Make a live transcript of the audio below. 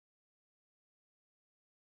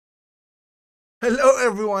Hello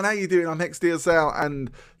everyone, how you doing? I'm HexDSL and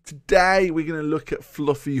today we're going to look at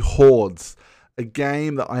Fluffy Hordes, a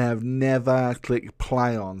game that I have never clicked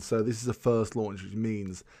play on. So this is a first launch, which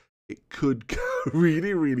means it could go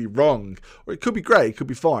really wrong, or it could be great, it could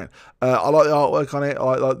be fine. I like the artwork on it.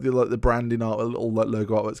 I like the branding art, a little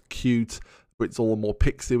logo art. It's cute, but it's all more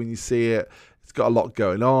pixely when you see it. It's got a lot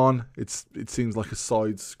going on. It seems like a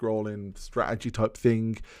side-scrolling strategy type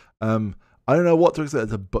thing. I don't know what to expect.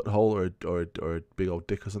 It's a butthole or a big old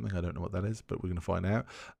dick or something. I don't know what that is, but we're going to find out.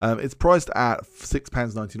 It's priced at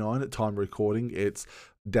 £6.99 at time of recording. It's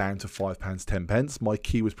down to £5 10. My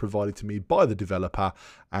key was provided to me by the developer,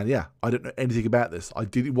 and yeah, I don't know anything about this.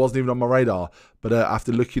 It wasn't even on my radar, but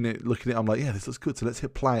after looking at it, I'm like, yeah, this looks good. So let's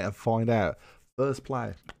hit play and find out. First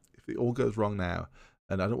play. If it all goes wrong now,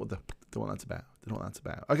 and I don't want that's about. Don't know what that's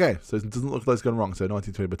about. Okay, so it doesn't look like it's gone wrong. So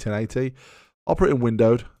 1920 by 1080. I'll put it in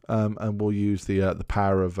windowed, and we'll use the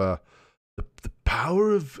power of the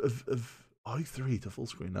power of i3 to full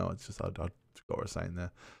screen. No, it's just I forgot what I was saying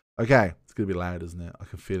there. Okay, it's gonna be loud, isn't it? I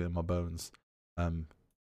can feel it in my bones. No,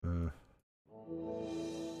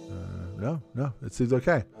 it seems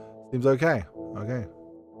okay. Seems okay. Okay,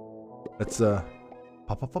 let's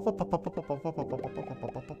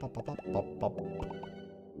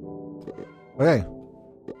Okay.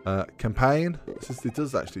 Campaign. It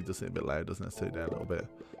does seem a bit loud, doesn't it? Sit it down a little bit.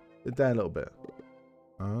 Sit down a little bit.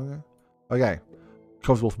 Okay. Okay.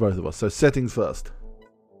 Comfortable for both of us. So settings first.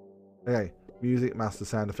 Okay. Music, master,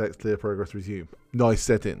 sound effects, clear progress, resume. Nice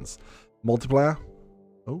settings. Multiplayer.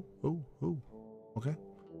 Oh. Okay.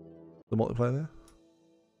 The multiplayer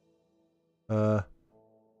there.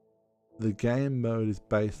 The game mode is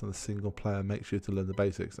based on a single player. Make sure to learn the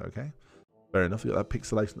basics. Okay. Fair enough. You got that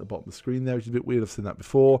pixelation at the bottom of the screen there, which is a bit weird. I've seen that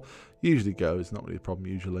before. Usually goes, not really a problem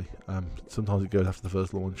usually. Sometimes it goes after the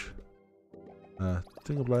first launch.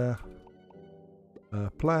 Single player.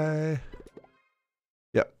 Play.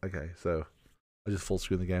 Yep, okay, so I just full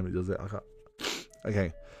screen the game, it does it.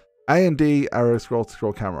 Okay. A and D, arrow, scroll to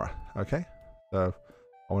scroll camera. Okay. So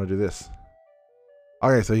I want to do this.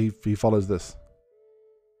 Okay, so he follows this.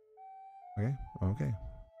 Okay. Okay.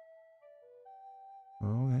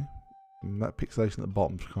 Okay. And that pixelation at the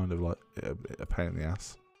bottom is kind of like a pain in the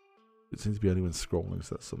ass. It seems to be only when scrolling,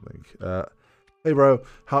 so that's something. Hey bro,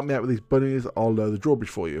 help me out with these bunnies. I'll lower the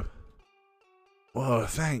drawbridge for you. Oh,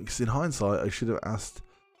 thanks. In hindsight, I should have asked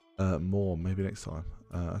more. Maybe next time.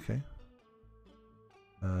 Okay.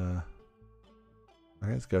 Okay,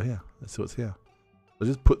 let's go here. Let's see what's here. I'll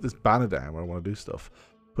just put this banner down when I want to do stuff.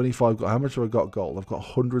 25 gold. How much have I got gold? I've got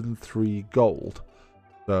 103 gold.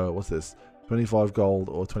 So what's this? 25 gold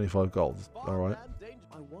or 25 gold. Alright.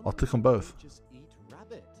 I'll click on both.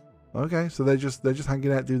 Okay, so they're just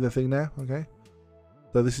hanging out doing their thing now. Okay.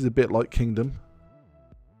 So this is a bit like Kingdom.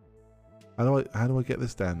 How do I get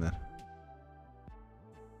this down then?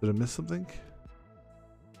 Did I miss something?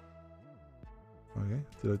 Okay.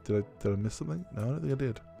 Did I miss something? No, I don't think I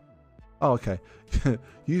did. Oh, okay.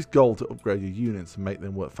 Use gold to upgrade your units and make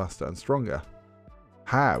them work faster and stronger.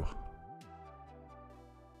 How?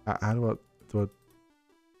 How do I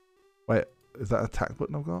wait, is that an attack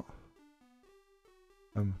button I've got?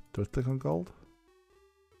 Do I click on gold?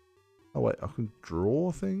 Oh wait, I can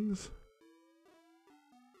draw things?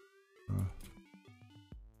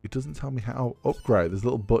 It doesn't tell me how. Oh, upgrade. There's a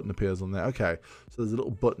little button appears on there. Okay, so there's a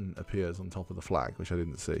little button appears on top of the flag, which I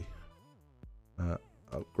didn't see.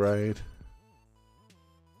 Upgrade.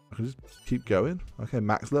 I can just keep going. Okay,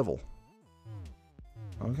 max level.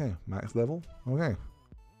 Okay, max level. Okay.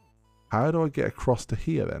 How do I get across to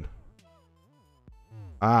here then?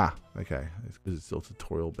 Ah, okay. It's because it's still a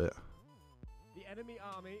tutorial bit.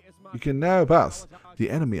 You can now pass. The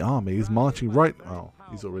enemy army is marching right. Oh,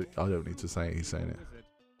 he's already. I don't need to say it. He's saying it.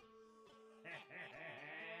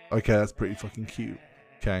 Okay, that's pretty fucking cute.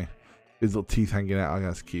 Okay, his little teeth hanging out. Oh,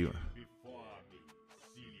 that's cute.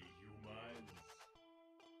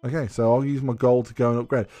 Okay, so I'll use my gold to go and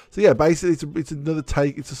upgrade. So yeah, basically it's another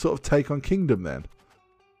take. It's a sort of take on Kingdom then.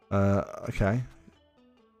 Okay.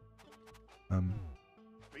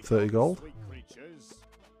 30 gold.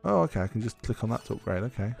 Oh, okay. I can just click on that to upgrade.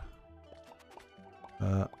 Okay.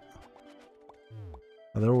 Are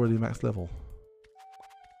they already max level?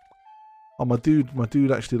 Oh, my dude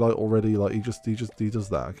actually like already like he does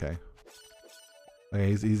that. Okay. Okay,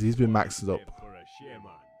 he's been maxed up.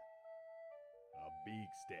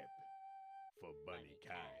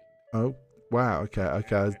 Oh wow. Okay.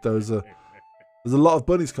 Okay. There's a lot of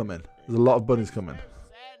bunnies coming. There's a lot of bunnies coming.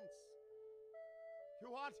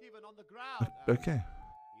 Okay.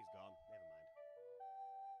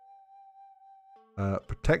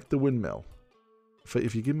 Protect the windmill.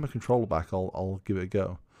 If you give me my controller back, I'll give it a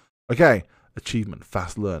go. Okay, achievement,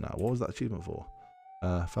 fast learner. What was that achievement for?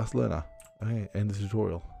 Fast learner. Okay, end of the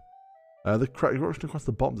tutorial. The corruption across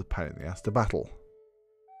the bottom's a pain in the ass. To battle.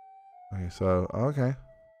 Okay, so okay.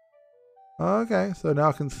 Okay, so now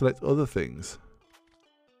I can select other things.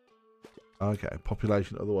 Okay,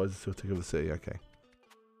 population. Otherwise, it's still take over the city. Okay.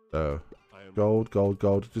 So gold, gold,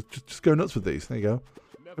 gold. Just go nuts with these. There you go.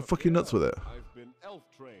 Go fucking nuts with it. I've been elf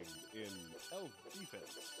trained in elf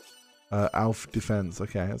defense. Elf defense.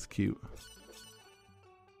 Okay, that's cute.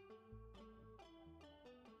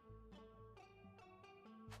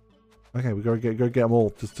 Okay, we gotta get them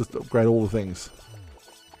all. Just upgrade all the things.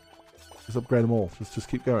 Just upgrade them all. Just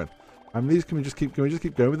keep going. I mean, these can we just keep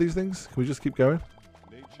going with these things? Can we just keep going?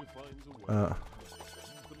 Okay,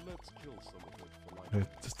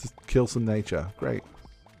 just kill some nature. Great.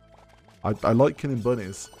 I like killing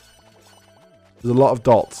bunnies. There's a lot of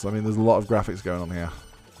dots. I mean, there's a lot of graphics going on here.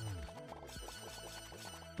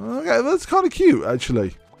 Okay, that's kind of cute,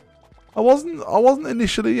 actually. I wasn't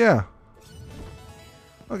initially, yeah.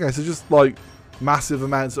 Okay, so just like massive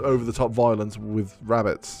amounts of over-the-top violence with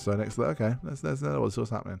rabbits. So next, okay, let's know what's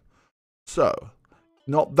happening. So,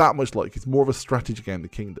 not that much like. It's more of a strategy game, The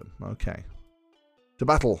Kingdom. Okay. To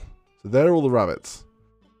battle. So there are all the rabbits.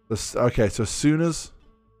 Okay, so as soon as...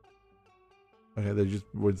 Okay, they just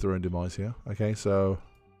ruined their own demise here. Okay, so...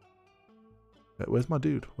 Where's my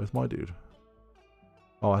dude? Where's my dude?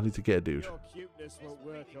 Oh, I need to get a dude.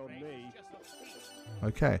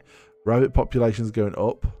 Okay. Rabbit population's going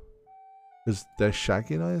up. Because they're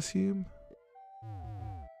shagging, I assume?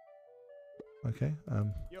 Okay,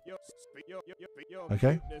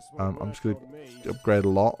 okay, I'm just going to upgrade a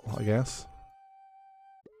lot, I guess.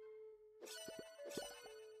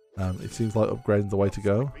 It seems like upgrading the way to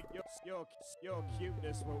go.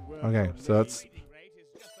 Okay, so that's...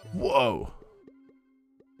 Whoa!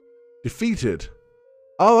 Defeated!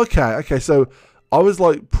 Oh, okay, okay, so I was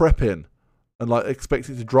like prepping and like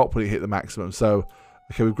expecting to drop when it hit the maximum, so...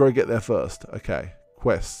 Okay, we've got to get there first. Okay,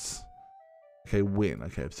 quests. Okay, win.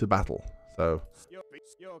 Okay, to battle. So...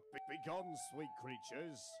 Begone, sweet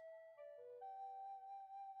creatures.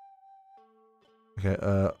 Okay,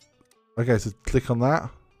 okay, so click on that.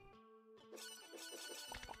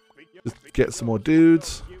 Just get some more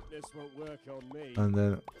dudes. And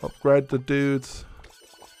then upgrade the dudes.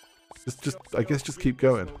 I guess just keep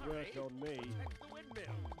going.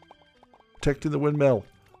 Protecting the windmill.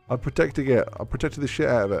 I'm protecting it. I'm protecting the shit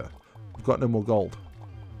out of it. I've got no more gold.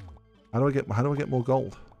 How do I get more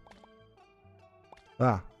gold?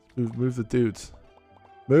 Ah, move the dudes.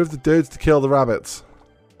 Move the dudes to kill the rabbits.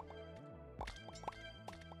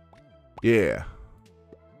 Yeah.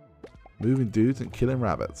 Moving dudes and killing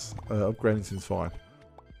rabbits. Upgrading seems fine.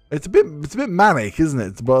 It's a bit manic, isn't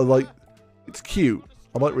it? But like, it's cute.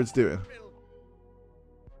 I like what it's doing.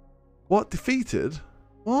 What? Defeated?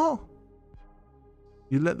 What?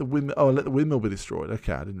 You let the windmill... Oh, let the windmill be destroyed.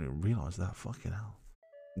 Okay, I didn't even realise that. Fucking hell.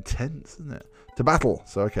 Intense, isn't it? To battle.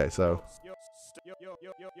 So, okay, so...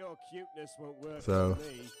 So...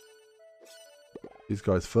 These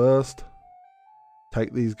guys first.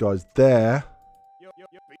 Take these guys there.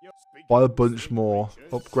 Buy a bunch more.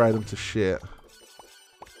 Upgrade them to shit.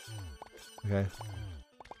 Okay.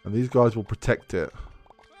 And these guys will protect it.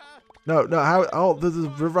 No, how... Oh, there's a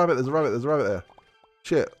rabbit. There's a rabbit there.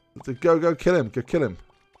 Shit. Go kill him. Go kill him.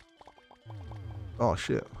 Oh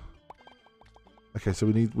shit. Okay, so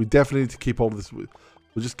we definitely need to keep all of this. We'll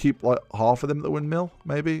just keep like half of them at the windmill,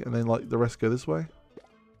 maybe, and then like the rest go this way.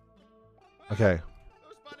 Okay.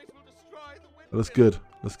 That's good.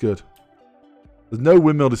 That's good. There's no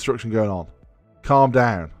windmill destruction going on. Calm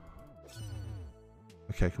down.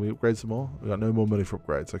 Okay, can we upgrade some more? We got no more money for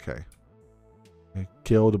upgrades. Okay.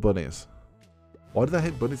 Kill the bunnies. Why did I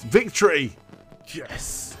hit bunnies? Victory!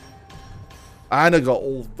 Yes! And I got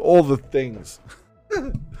all the things.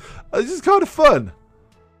 This is kind of fun.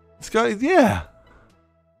 It's kind of, yeah.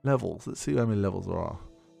 Levels. Let's see how many levels there are.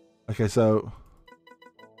 Okay, so...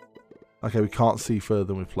 Okay, we can't see further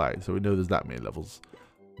than we've played, so we know there's that many levels.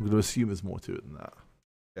 I'm going to assume there's more to it than that.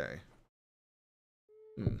 Okay.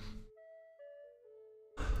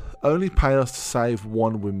 Only pay us to save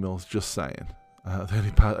one windmill, just saying. They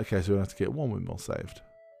only pay, okay, so we have to get one windmill saved.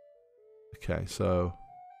 Okay, so...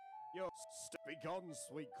 Begone,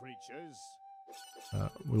 sweet creatures.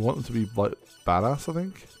 We want them to be like badass, I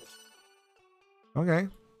think. Okay.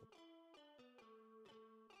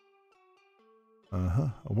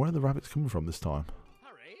 And where are the rabbits coming from this time?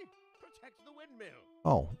 Hurry, protect the windmill.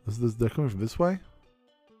 Oh, they're coming from this way?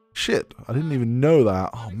 Shit, I didn't even know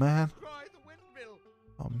that. Oh man. Try the windmill.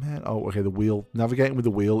 Oh man. man. Oh, okay, the wheel. Navigating with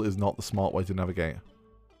the wheel is not the smart way to navigate.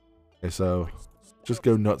 Okay, so just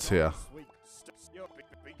go nuts here.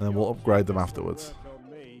 And then we'll upgrade them afterwards.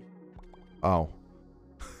 Oh.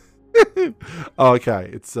 Oh, okay.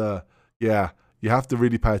 It's, yeah. You have to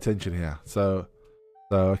really pay attention here. So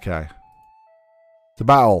okay. It's a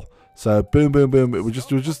battle. So, boom, boom, boom. We'll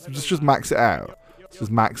just max it out. Just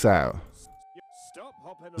max out.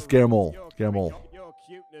 Just get them all. Get them all.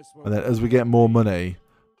 And then as we get more money,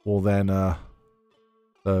 we'll then,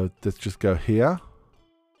 so let's just go here.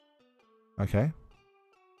 Okay.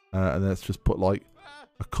 And then let's just put like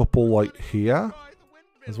a couple like here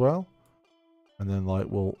as well. And then like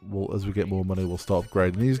we'll as we get more money, we'll start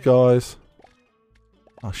upgrading these guys.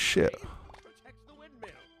 Oh shit.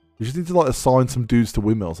 We just need to like assign some dudes to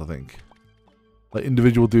windmills, I think. Like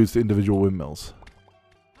individual dudes to individual windmills.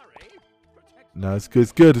 No, it's good,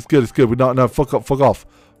 it's good, it's good, it's good. We're not, no, fuck off.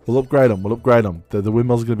 We'll upgrade them, we'll upgrade them. The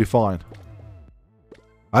windmills are going to be fine.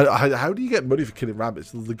 How do you get money for killing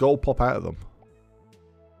rabbits? Does the gold pop out of them?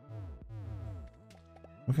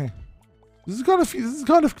 Okay. This is kind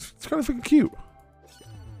of freaking cute.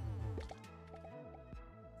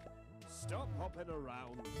 Stop hopping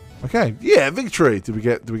around. Okay, yeah, victory. Did we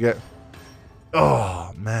get?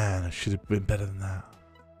 Oh man, it should have been better than that.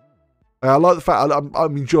 I like the fact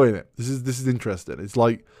I'm enjoying it. This is interesting. It's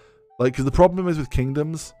like because the problem is with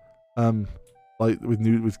kingdoms, like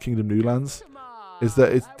with Kingdom Newlands, is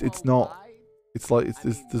that it's not. It's like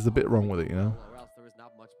there's a bit wrong with it, you know.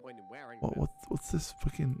 What's this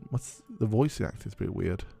fucking? What's the voice acting? Is pretty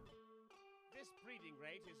weird. This breeding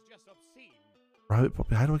rate is just obscene. Rabbit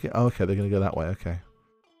puppy. How do I get? Oh, okay, they're gonna go that way. Okay.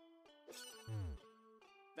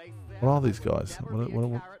 What are these guys?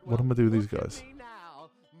 What am I doing with these guys?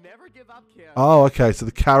 Oh, okay. So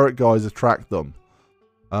the carrot guys attract them.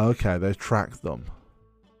 Okay, they attract them.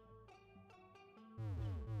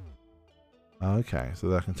 Okay, so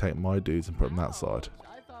they can take my dudes and put them that side.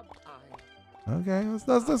 Okay,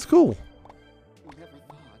 that's cool.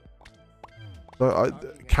 So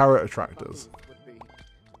carrot attractors.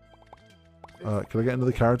 Can I get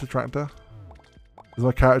another carrot attractor? Is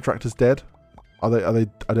my carrot attractors dead? Are they?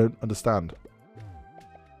 I don't understand.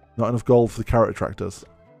 Not enough gold for the carrot attractors.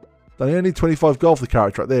 I only need 25 gold for the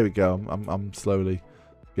carrot attractor. There we go. I'm slowly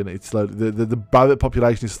getting it. Slowly. The rabbit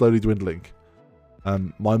population is slowly dwindling.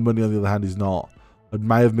 My money on the other hand is not. I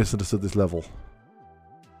may have misunderstood this level.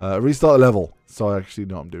 Restart the level. So I actually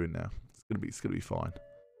know what I'm doing now. It's gonna be fine.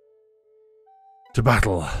 To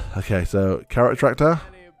battle. Okay, so carrot attractor.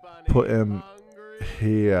 Put him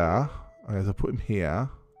here. Okay, so put him here.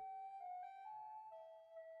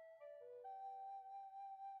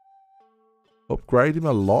 Upgrade him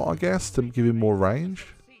a lot, I guess, to give him more range.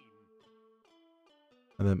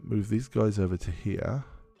 And then move these guys over to here.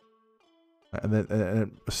 And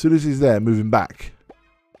then as soon as he's there, move him back.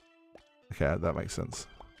 Okay, that makes sense.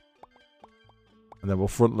 And then we'll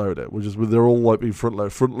front load it. They're all like being front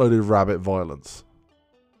loaded rabbit violence.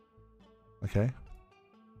 Okay.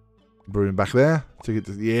 Bring him back there.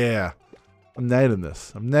 Yeah. I'm nailing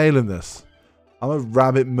this. I'm a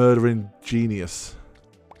rabbit murdering genius.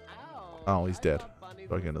 Oh, he's dead.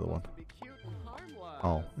 Go get another one.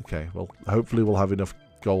 Oh, okay. Well, hopefully we'll have enough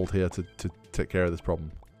gold here to take care of this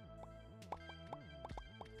problem.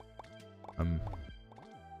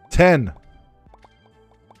 10!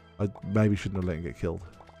 I maybe shouldn't have let him get killed.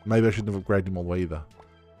 Maybe I shouldn't have upgraded him all the way either.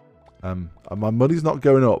 My money's not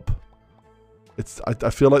going up. I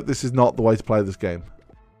feel like this is not the way to play this game.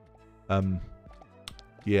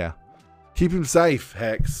 Yeah. Keep him safe,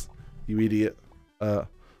 Hex. You idiot.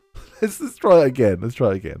 Let's try it again.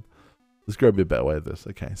 Let's go be a better way of this.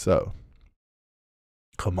 Okay, so.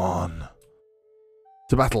 Come on.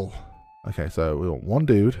 To battle. Okay, so we want one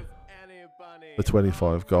dude for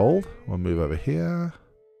 25 gold. We'll move over here.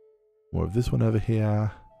 We'll move this one over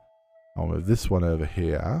here. I'll move this one over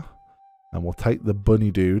here. And we'll take the bunny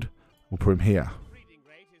dude. We'll put him here.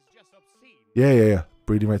 Yeah.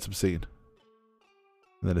 Breeding rate's obscene.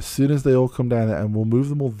 And then as soon as they all come down there, and we'll move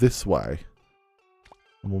them all this way.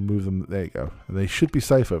 And we'll move them, there you go. And they should be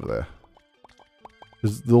safe over there.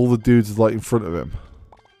 Because all the dudes are like in front of him.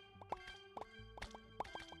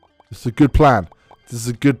 This is a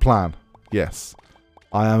good plan. Yes.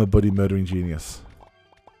 I am a buddy murdering genius.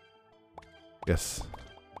 Yes.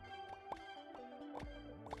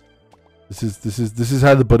 This is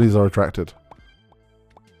how the buddies are attracted.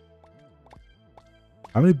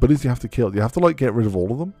 How many buddies do you have to kill? Do you have to like get rid of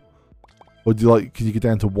all of them? Or do you like, can you get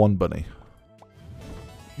down to one bunny?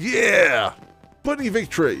 Yeah! Bunny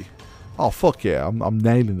victory! Oh fuck yeah, I'm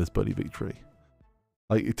nailing this bunny victory.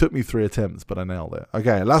 Like, it took me 3 attempts, but I nailed it.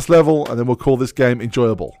 Okay, last level, and then we'll call this game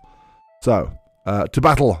enjoyable. So, to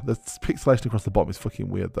battle. The pixelation across the bottom is fucking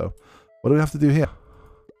weird, though. What do we have to do here?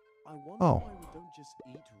 Oh. Why we don't just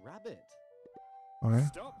eat rabbit. Okay.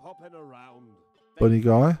 Stop hopping around. Bunny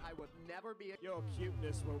guy. I would never be your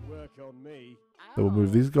cuteness won't work on me. So we'll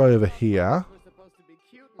move this guy over here.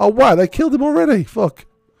 Oh, wow, they killed him already. Fuck.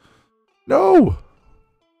 No.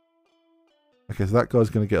 Okay, so that guy's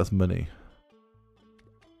going to get us money.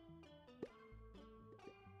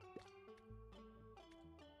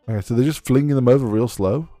 Okay, so they're just flinging them over real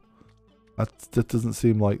slow. That doesn't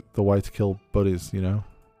seem like the way to kill buddies, you know?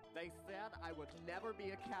 They said I would never be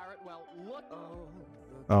a carrot. Well, look.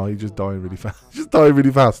 Oh, he just died really fast. Just died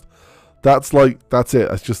really fast. That's like, that's it.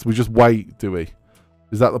 That's just, we just wait, do we?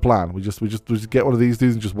 Is that the plan? We just get one of these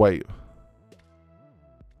dudes and just wait.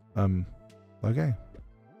 Okay.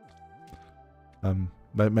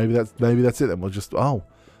 Maybe that's it then. We'll just, oh,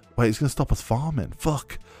 wait, it's gonna stop us farming.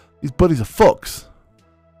 Fuck. These buddies are fucks.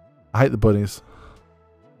 I hate the bunnies.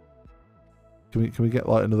 Can we get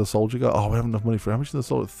like another soldier guy? Oh, we have enough money for how much is the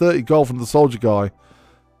soldier? 30 gold from the soldier guy.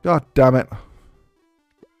 God damn it.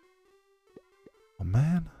 Oh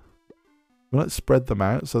man. We'll like spread them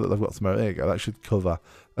out so that they've got some. There you go. That should cover.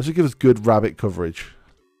 That should give us good rabbit coverage.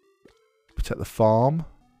 Protect the farm.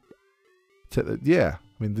 Protect the, yeah.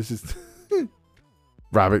 I mean, this is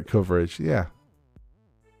rabbit coverage. Yeah.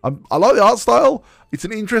 I like the art style. It's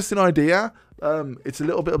an interesting idea. It's a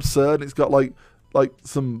little bit absurd. It's got like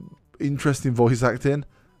some interesting voice acting.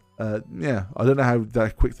 Yeah, I don't know how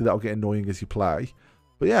quickly that'll get annoying as you play,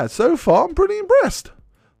 but yeah, so far I'm pretty impressed.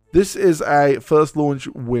 This is a first launch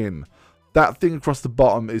win. That thing across the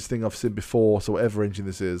bottom is thing I've seen before. So whatever engine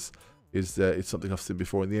this is it's something I've seen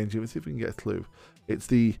before in the engine. Let's see if we can get a clue. It's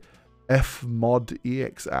the Fmod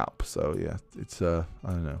EX app. So yeah, it's I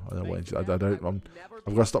don't know. I don't know what engine. I've got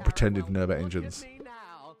to stop pretending to know about engines.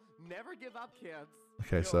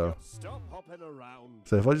 Okay, so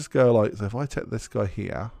if I just go like, so if I take this guy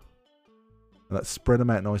here, and let's spread them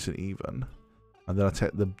out nice and even, and then I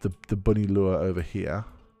take the bunny lure over here.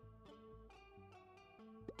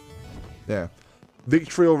 Yeah,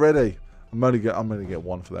 victory already. I'm gonna get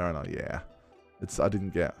one for there, and yeah, I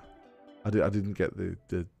didn't get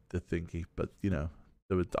the thingy, but you know,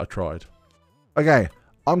 I tried. Okay,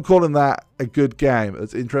 I'm calling that a good game.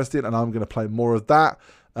 It's interesting, and I'm gonna play more of that.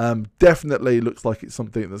 Definitely looks like it's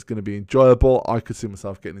something that's going to be enjoyable. I could see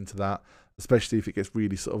myself getting into that, especially if it gets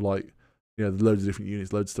really sort of like, you know, loads of different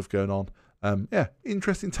units, loads of stuff going on. Yeah,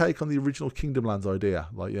 interesting take on the original Kingdom Lands idea.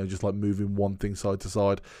 Like, you know, just like moving one thing side to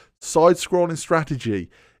side. Side-scrolling strategy.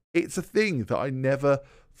 It's a thing that I never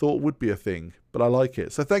thought would be a thing, but I like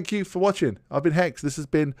it. So thank you for watching. I've been Hex. This has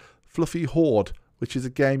been Fluffy Horde, which is a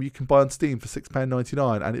game you can buy on Steam for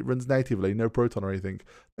 £6.99, and it runs natively, no Proton or anything.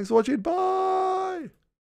 Thanks for watching. Bye!